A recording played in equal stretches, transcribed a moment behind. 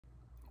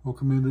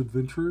Welcome in,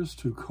 adventurers,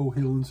 to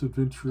Cohalen's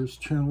Adventures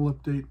channel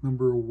update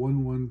number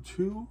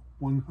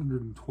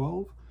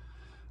 112.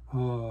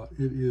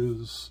 It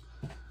is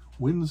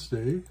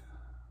Wednesday,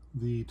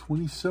 the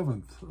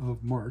 27th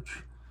of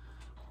March,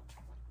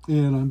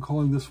 and I'm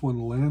calling this one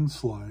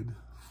Landslide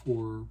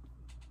for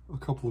a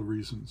couple of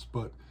reasons.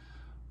 But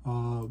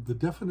the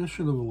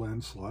definition of a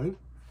landslide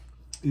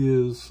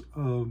is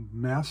a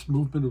mass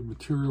movement of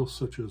materials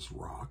such as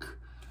rock,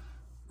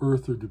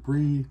 earth, or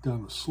debris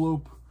down a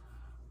slope.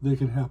 They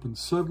can happen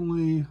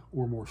suddenly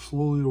or more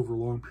slowly over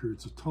long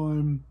periods of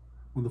time.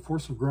 When the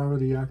force of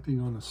gravity acting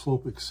on a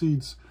slope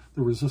exceeds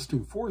the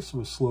resisting force of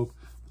a slope,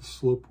 the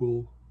slope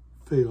will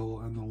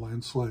fail and the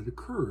landslide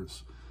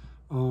occurs.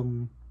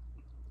 Part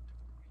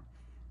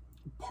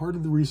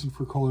of the reason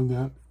for calling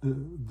that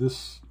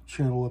this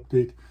channel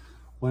update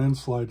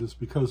Landslide is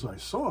because I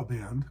saw a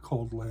band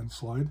called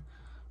Landslide,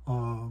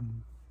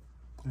 and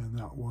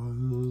that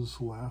was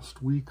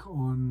last week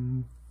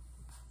on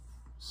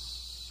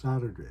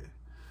Saturday.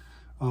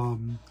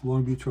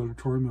 Long Beach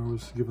Auditorium. I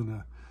was given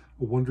a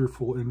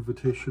wonderful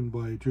invitation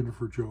by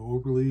Jennifer Jo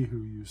Oberle,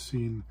 who you've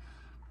seen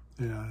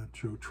at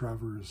Joe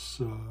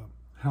Travers'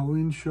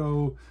 Halloween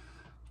show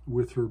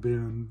with her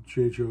band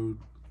J-Jo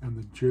and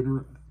the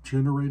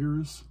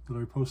Generators that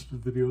I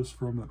posted videos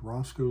from at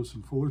Roscoe's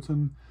in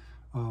Fullerton.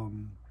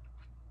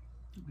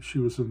 She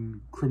was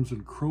in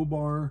Crimson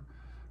Crowbar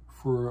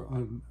for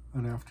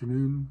an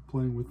afternoon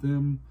playing with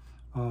them.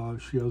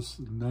 She has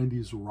the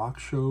 90s rock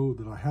show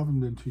that I haven't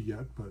been to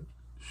yet, but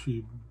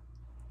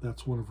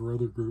that's one of her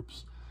other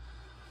groups.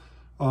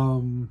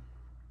 And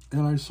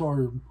I saw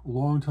her a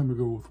long time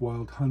ago with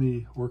Wild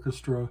Honey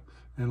Orchestra,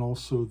 and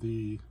also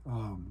that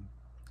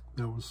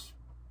was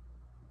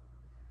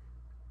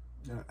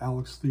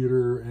Alex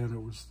Theater, and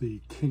it was the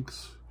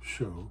Kinks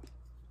show.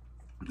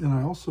 And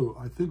I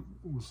think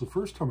it was the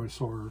first time I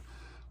saw her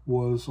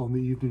was on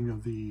the evening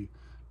of the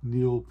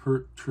Neil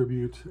Peart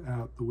tribute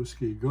at the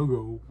Whiskey A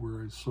Go-Go,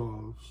 where I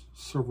saw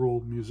several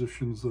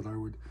musicians that I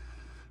would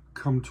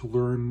come to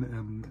learn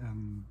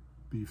and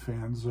be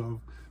fans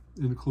of,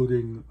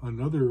 including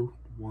another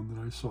one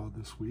that I saw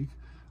this week.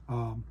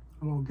 And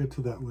I'll get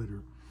to that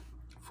later.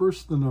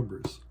 First, the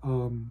numbers.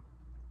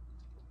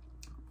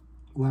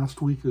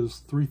 Last week is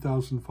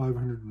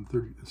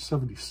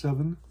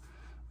 3,577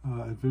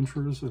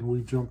 adventurers, and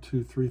we jumped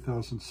to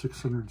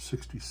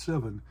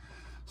 3,667.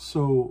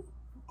 So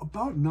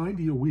about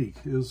 90 a week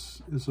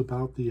is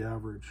about the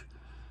average.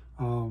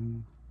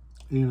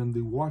 And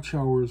the watch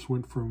hours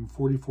went from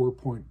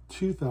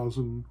 44.2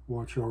 thousand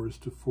watch hours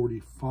to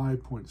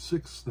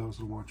 45.6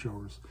 thousand watch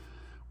hours,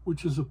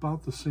 which is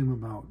about the same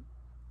amount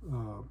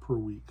per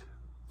week.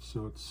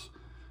 So it's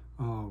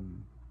about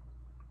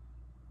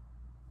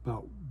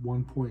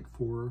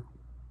 1.4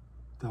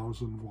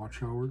 thousand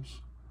watch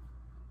hours.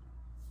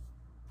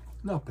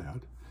 Not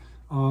bad.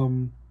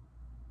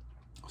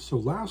 So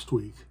last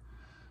week,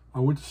 I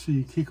went to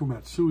see Keiko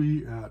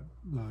Matsui at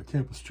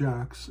Campus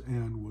Jack's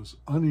and was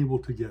unable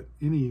to get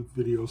any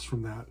videos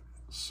from that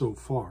so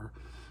far.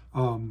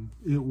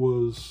 It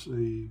was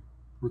a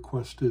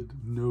requested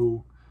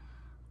no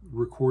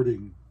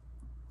recording.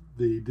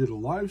 They did a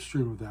live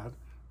stream of that.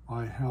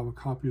 I have a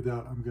copy of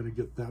that. I'm going to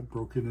get that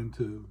broken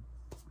into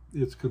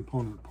its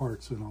component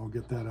parts, and I'll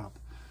get that up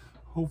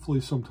hopefully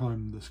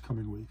sometime this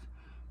coming week.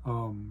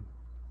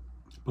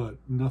 But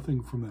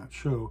nothing from that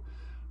show.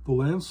 The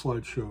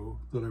Landslide show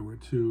that I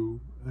went to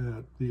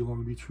at the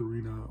Long Beach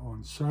Arena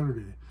on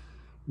Saturday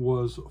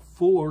was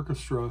full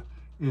orchestra,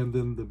 and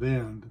then the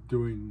band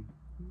doing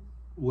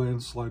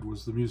Landslide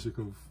was the music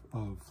of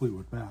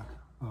Fleetwood Mac,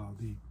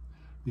 the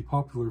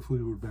popular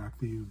Fleetwood Mac,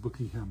 the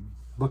Buckingham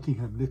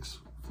Nicks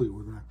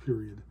Fleetwood Mac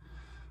period.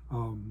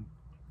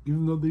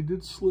 Even though they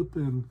did slip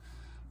in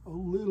a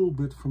little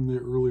bit from the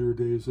earlier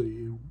days,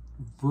 a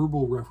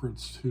verbal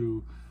reference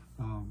to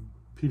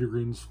Peter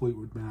Green's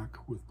Fleetwood Mac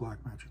with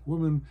Black Magic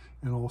Woman,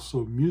 and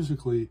also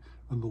musically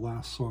on the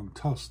last song,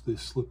 Tusk, they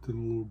slipped in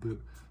a little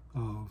bit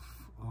of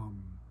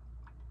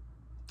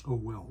Oh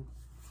Well.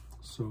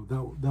 So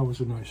that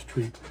was a nice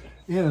treat.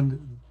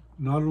 And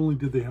not only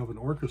did they have an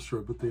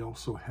orchestra, but they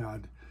also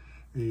had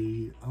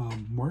a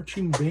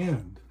marching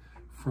band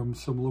from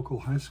some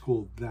local high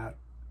school that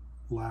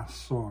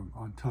last song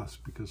on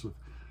Tusk, because of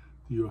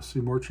the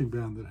USC marching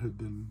band that had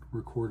been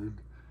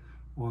recorded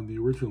on the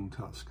original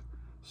Tusk.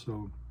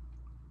 So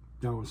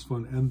that was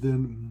fun. And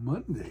then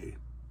Monday,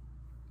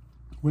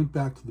 went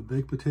back to the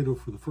Baked Potato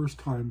for the first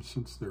time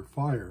since their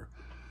fire.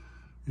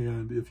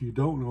 And if you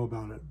don't know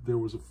about it, there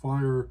was a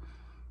fire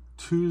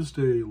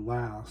Tuesday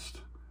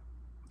last,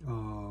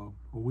 a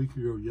week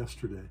ago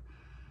yesterday,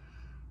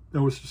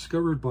 that was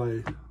discovered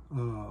by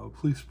a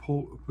police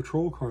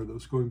patrol car that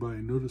was going by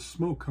and noticed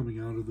smoke coming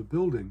out of the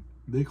building.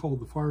 They called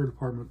the fire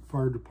department.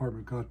 Fire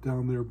department got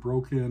down there,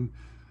 broke in,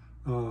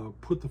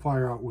 put the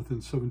fire out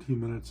within 17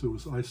 minutes. It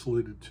was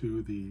isolated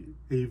to the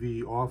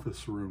AV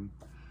office room,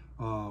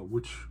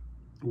 which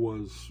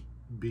was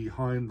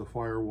behind the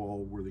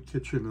firewall where the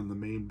kitchen and the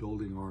main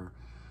building are,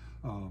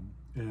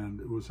 and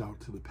it was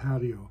out to the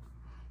patio.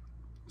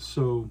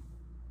 So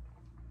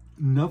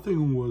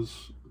nothing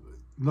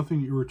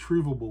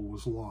irretrievable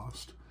was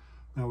lost.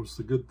 That was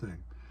the good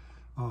thing.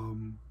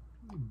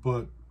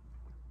 But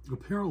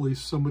apparently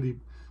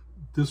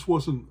this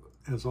wasn't,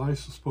 as I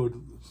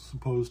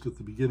supposed at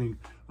the beginning,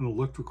 an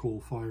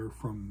electrical fire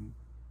from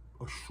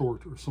a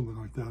short or something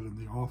like that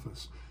in the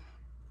office.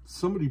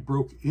 Somebody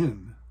broke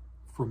in,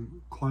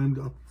 climbed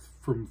up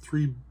from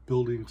 3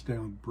 buildings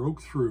down,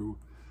 broke through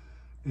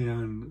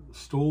and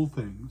stole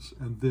things,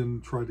 and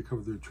then tried to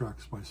cover their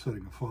tracks by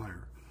setting a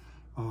fire.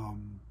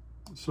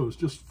 So it's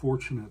just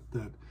fortunate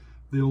that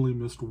they only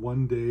missed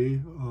 1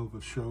 day of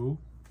a show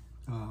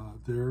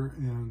there,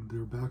 and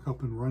they're back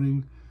up and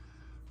running.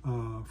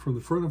 From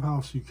the front of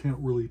house, you can't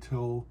really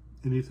tell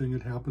anything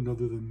had happened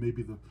other than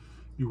maybe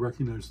you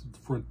recognize that the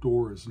front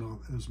door is not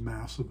as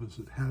massive as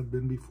it had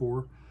been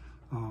before,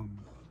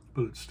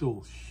 but it's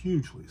still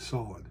hugely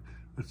solid.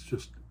 It's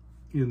just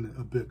in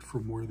a bit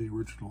from where the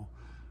original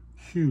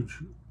huge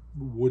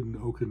wooden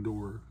oaken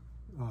door,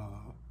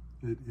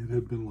 it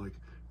had been like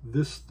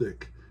this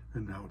thick,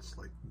 and now it's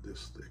like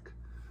this thick.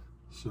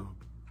 So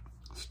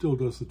still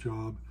does the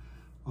job.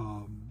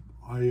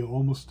 I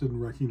almost didn't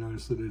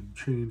recognize that it had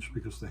changed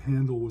because the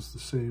handle was the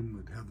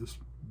same. It had this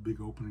big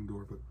opening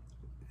door, but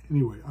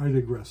anyway, I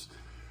digress.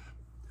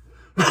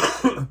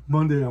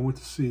 Monday I went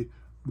to see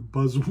the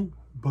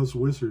Buzz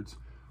Wizards.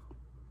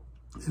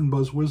 And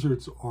Buzz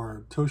Wizards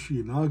are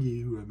Toshi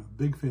Yanagi, who I'm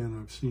a big fan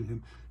of. I've seen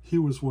him. He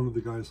was one of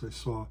the guys I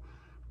saw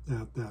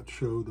at that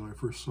show that I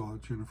first saw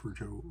Jennifer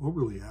Jo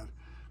Oberle at,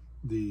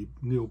 the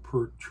Neil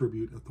Peart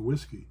tribute at the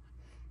Whiskey,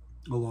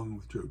 along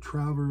with Joe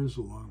Travers,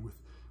 along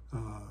with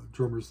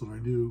drummers that I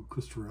knew,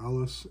 Christopher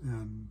Ellis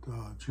and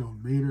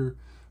Joan Mader.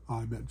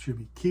 I met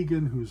Jimmy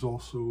Keegan, who's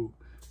also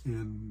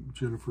in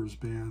Jennifer's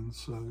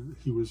bands.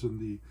 He was in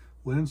the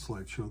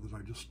Landslide show that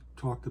I just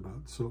talked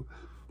about. So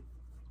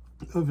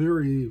a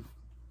very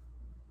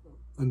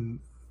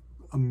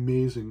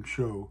amazing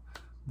show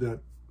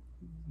that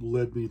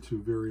led me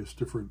to various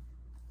different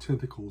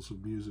tentacles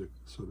of music,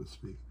 so to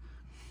speak.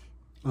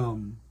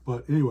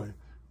 But anyway,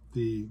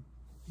 the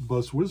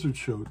Buzz Wizard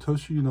show,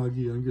 Toshi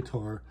Yanagi on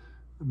guitar,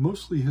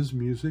 mostly his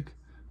music,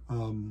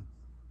 and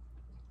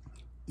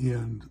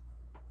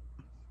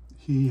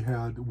he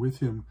had with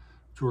him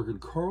Jorgen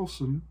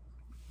Carlson,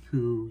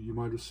 who you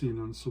might have seen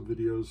on some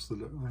videos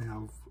that I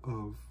have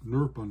of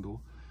Nerve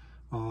Bundle.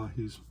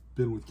 He's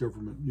been with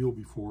Government Mule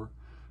before.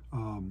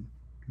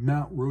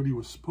 Matt Rohde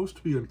was supposed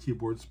to be on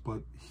keyboards,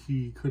 but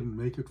he couldn't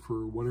make it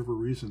for whatever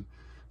reason.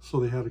 So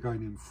they had a guy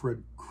named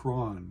Fred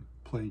Cron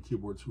playing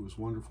keyboards, who was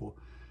wonderful.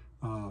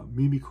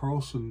 Mimi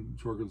Carlson,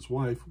 Jorgen's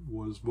wife,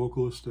 was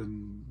vocalist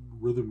and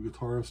rhythm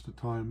guitarist at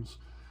times.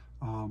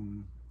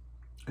 And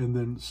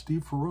then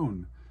Steve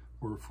Ferrone,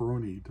 or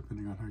Ferrone,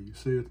 depending on how you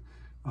say it,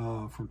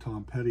 from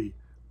Tom Petty,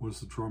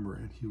 was the drummer,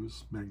 and he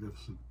was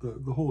magnificent.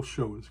 The whole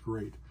show is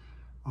great.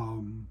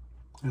 And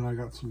I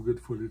got some good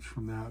footage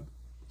from that.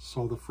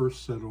 Saw the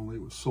first set only,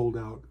 it was sold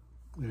out,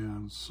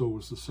 and so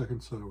was the second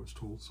set, I was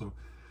told. So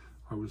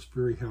I was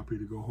very happy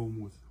to go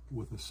home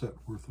with a set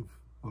worth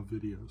of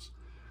videos.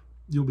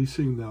 You'll be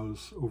seeing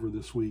those over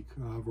this week.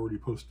 I've already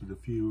posted a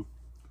few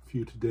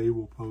today.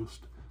 We'll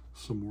post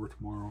some more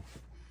tomorrow.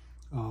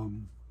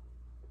 And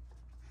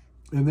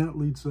that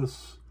leads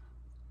us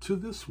to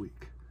this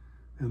week.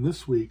 And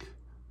this week,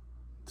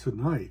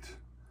 tonight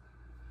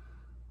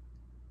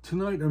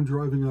I'm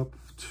driving up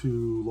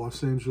to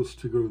Los Angeles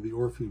to go to the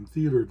Orpheum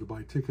Theater to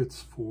buy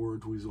tickets for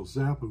Dweezil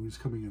Zappa, who's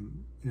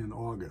coming in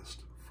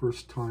August.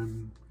 First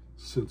time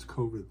since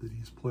COVID that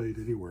he's played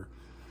anywhere.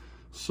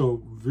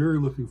 So very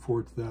looking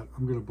forward to that.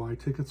 I'm going to buy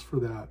tickets for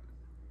that.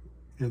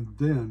 And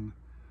then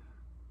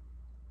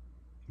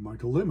my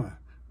dilemma.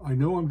 I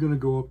know I'm going to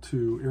go up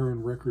to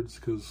Aaron Records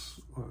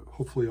because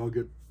hopefully I'll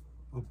get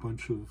a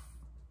bunch of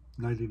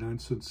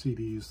 99-cent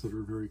CDs that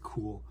are very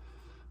cool.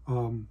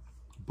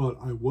 But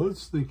I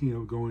was thinking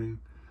of going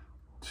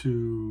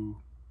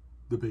to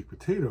the Baked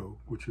Potato,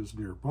 which is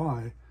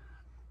nearby,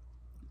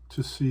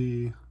 to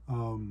see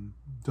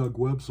Doug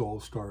Webb's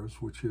All-Stars,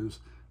 which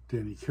is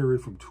Danny Carey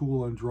from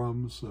Tool on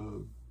drums.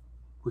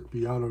 Rick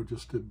Beato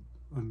just did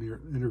an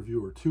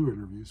interview or 2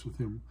 interviews with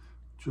him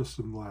just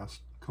in the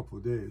last couple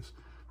of days.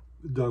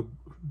 Doug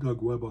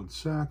Webb on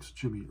sax,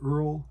 Jimmy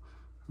Earl,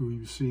 who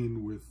you've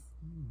seen with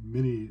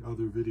many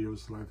other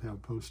videos that I've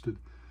had posted.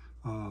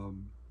 I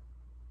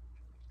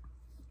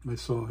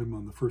saw him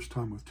on the first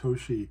time with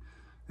Toshi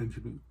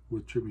and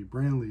with Jimmy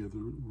Brantley of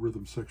the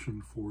rhythm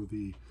section for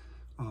the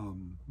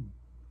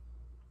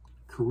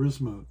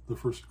Charisma, the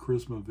first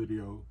Charisma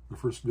video, the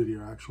first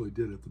video I actually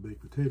did at the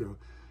Baked Potato,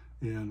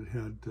 and it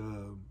had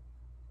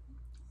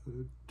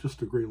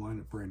just a great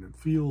lineup. Brandon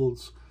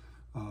Fields,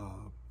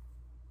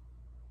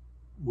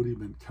 Woody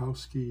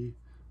Menkowski,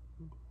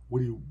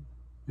 Woody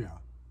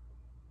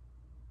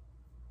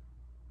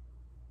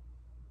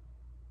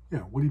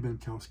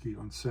Menkowski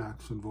on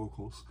sax and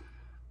vocals.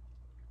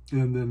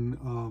 And then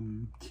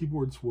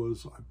keyboards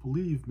was, I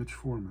believe, Mitch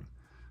Foreman.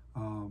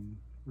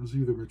 It was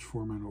either Mitch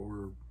Foreman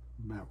or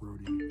Matt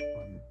Rohde.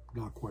 I'm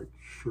not quite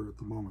sure at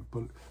the moment,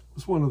 but it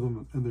was one of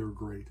them, and they were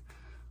great.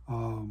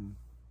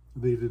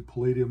 they did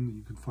Palladium.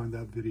 You can find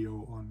that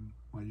video on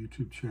my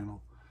YouTube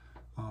channel.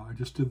 I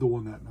just did the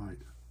one that night,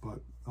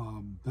 but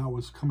that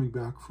was coming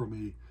back from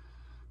a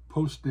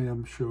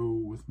post-NAMM show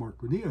with Mark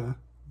Bonilla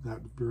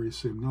that very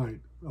same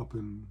night up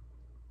in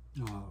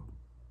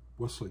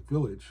Westlake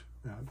Village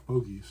at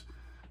Bogey's.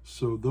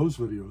 So those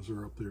videos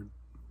are up there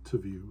to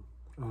view.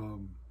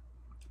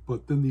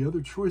 But then the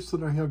other choice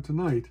that I have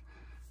tonight,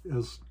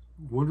 as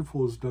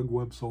wonderful as Doug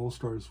Webb's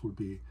All-Stars would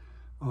be,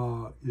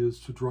 is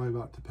to drive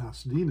out to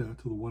Pasadena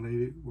to the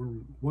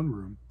 181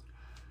 room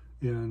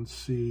and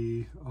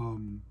see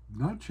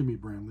not Jimmy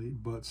Brandley,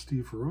 but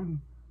Steve Ferrone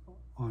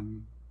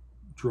on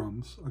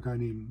drums, a guy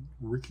named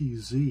Ricky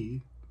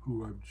Z,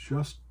 who I've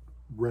just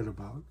read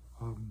about,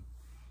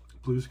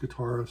 blues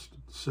guitarist,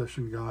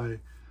 session guy.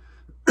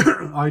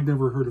 I'd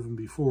never heard of him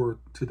before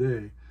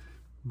today,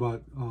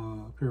 but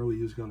apparently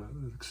he's got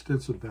an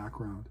extensive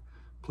background,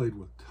 played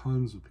with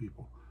tons of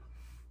people.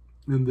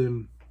 And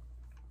then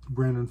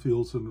Brandon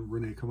Fields and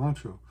Rene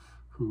Camacho,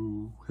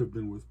 who have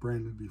been with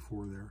Brandon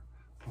before there,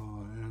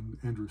 and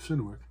Andrew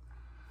Sinewick.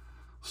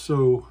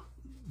 So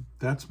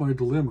that's my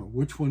dilemma.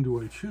 Which one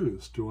do I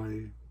choose? Do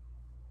I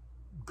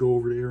go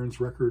over to Aaron's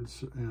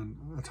Records and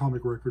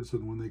Atomic Records,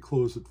 and when they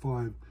close at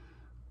 5,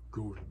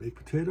 go over to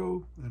Baked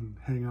Potato and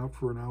hang out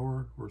for an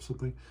hour or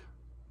something,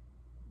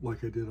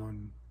 like I did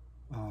on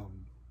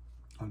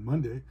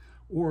Monday?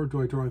 Or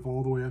do I drive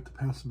all the way out to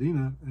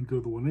Pasadena and go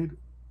to the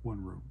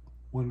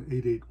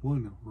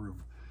 1881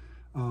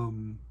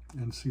 room,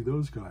 and see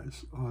those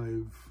guys?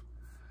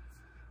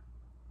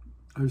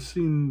 I've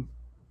seen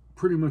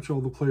pretty much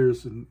all the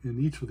players in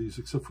each of these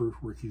except for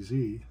Ricky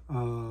Z.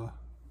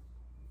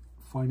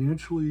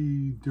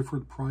 Financially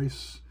different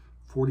price,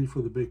 $40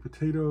 for the baked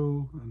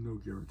potato, and no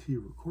guarantee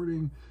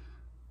recording,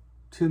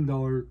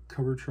 $10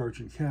 cover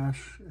charge in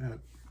cash at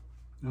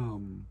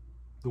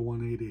the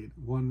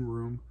 1881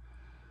 room.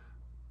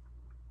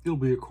 It'll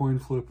be a coin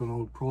flip, and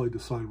I'll probably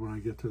decide when I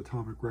get to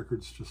Atomic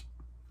Records, just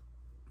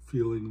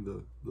feeling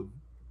the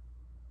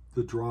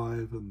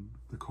drive and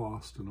the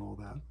cost and all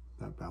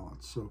that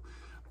balance. So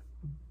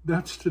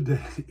that's today.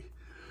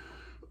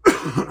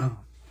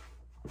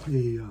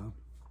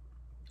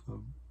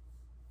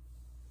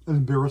 An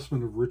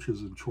embarrassment of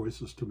riches and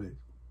choices to make.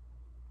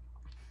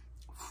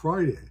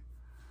 Friday,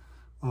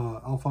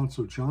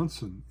 Alphonso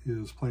Johnson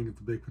is playing at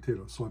the Baked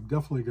Potato, so I'm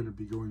definitely going to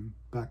be going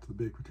back to the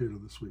Baked Potato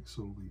this week,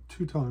 so it'll be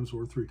 2 times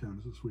or 3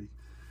 times this week.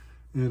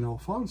 And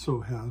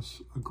Alphonso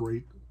has a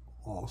great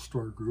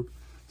all-star group.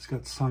 He's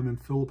got Simon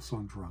Phillips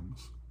on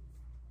drums,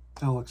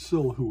 Alex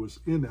Sill, who was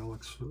in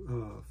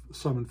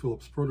Simon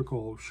Phillips'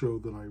 Protocol show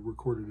that I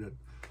recorded at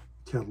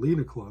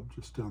Catalina Club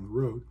just down the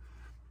road,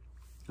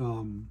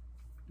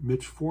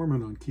 Mitch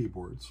Foreman on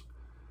keyboards,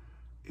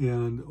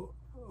 and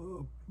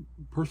a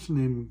person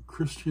named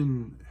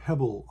Christian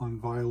Hebel on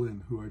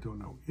violin, who I don't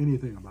know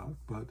anything about,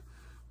 but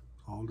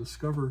I'll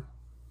discover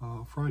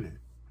Friday.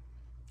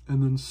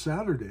 And then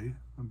Saturday,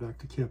 I'm back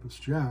to Campus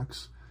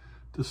Jacks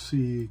to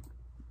see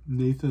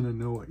Nathan and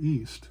Noah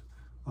East.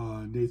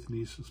 Nathan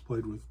East has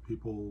played with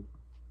people,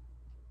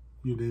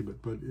 you name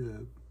it, but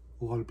a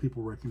lot of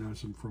people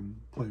recognize him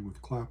from playing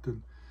with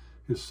Clapton.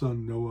 His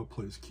son Noah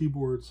plays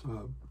keyboards.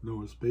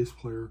 Noah's bass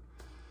player,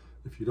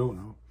 if you don't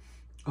know.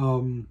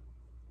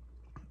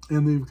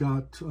 And they've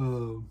got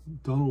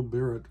Donald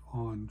Barrett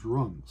on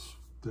drums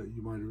that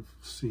you might have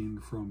seen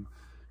from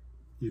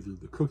either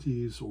the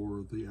Cookies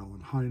or the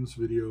Alan Hines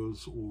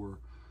videos, or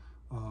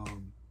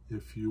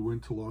if you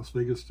went to Las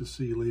Vegas to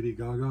see Lady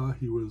Gaga,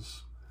 he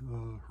was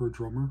her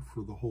drummer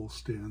for the whole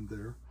stand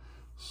there.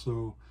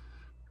 So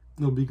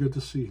it'll be good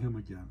to see him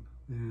again.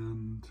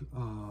 And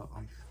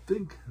I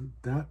think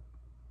that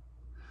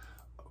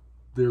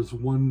there's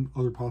one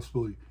other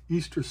possibility.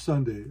 Easter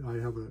Sunday, I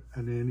have an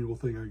annual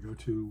thing I go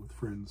to with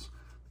friends,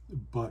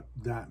 but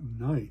that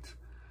night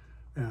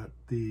at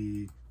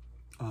the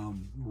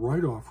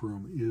write-off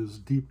room is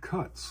Deep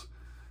Cuts,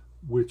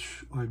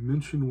 which I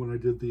mentioned when I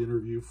did the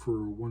interview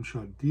for One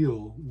Shot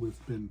Deal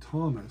with Ben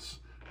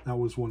Thomas. That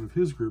was one of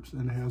his groups,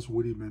 and it has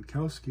Woody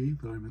Mankowski,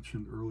 that I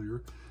mentioned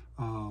earlier,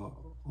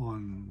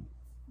 on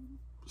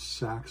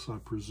sax, I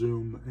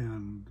presume,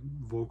 and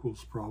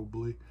vocals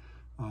probably.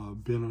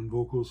 Ben on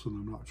vocals, and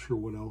I'm not sure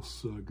what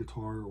else,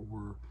 guitar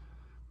or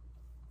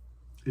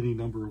any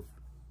number of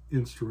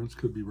instruments,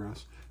 could be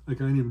brass. A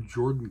guy named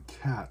Jordan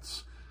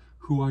Katz,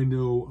 who I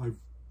know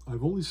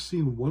I've only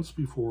seen once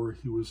before.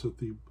 He was at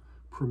the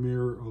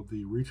premiere of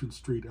the Regent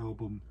Street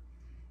album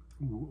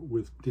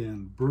with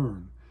Dan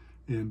Byrne,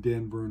 and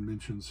Dan Byrne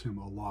mentions him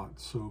a lot,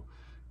 so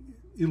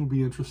it'll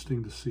be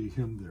interesting to see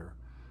him there.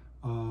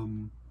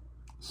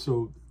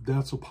 So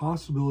that's a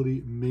possibility.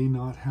 It may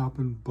not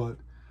happen, but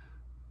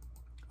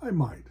I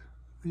might.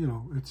 You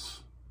know,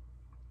 it's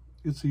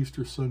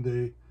Easter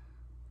Sunday.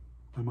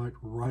 I might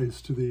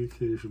rise to the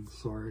occasion.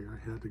 Sorry, I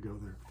had to go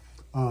there.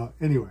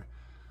 Anyway,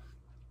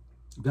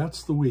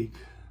 that's the week.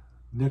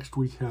 Next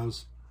week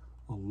has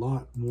a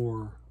lot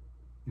more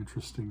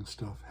interesting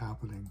stuff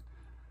happening.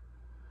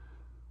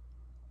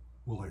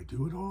 Will I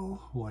do it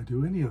all? Will I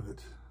do any of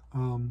it?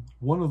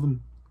 One of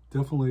them,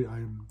 definitely,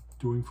 I'm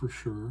doing for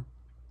sure.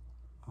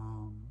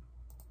 And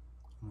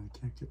I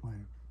can't get my,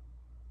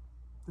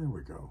 there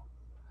we go.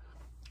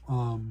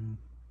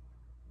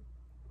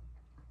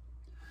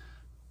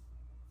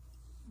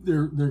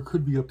 There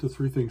could be up to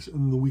 3 things,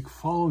 and the week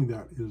following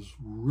that is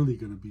really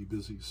going to be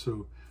busy.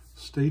 So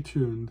stay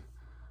tuned,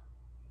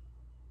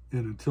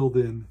 and until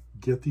then,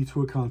 get thee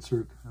to a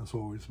concert. As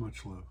always,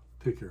 much love.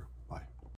 Take care.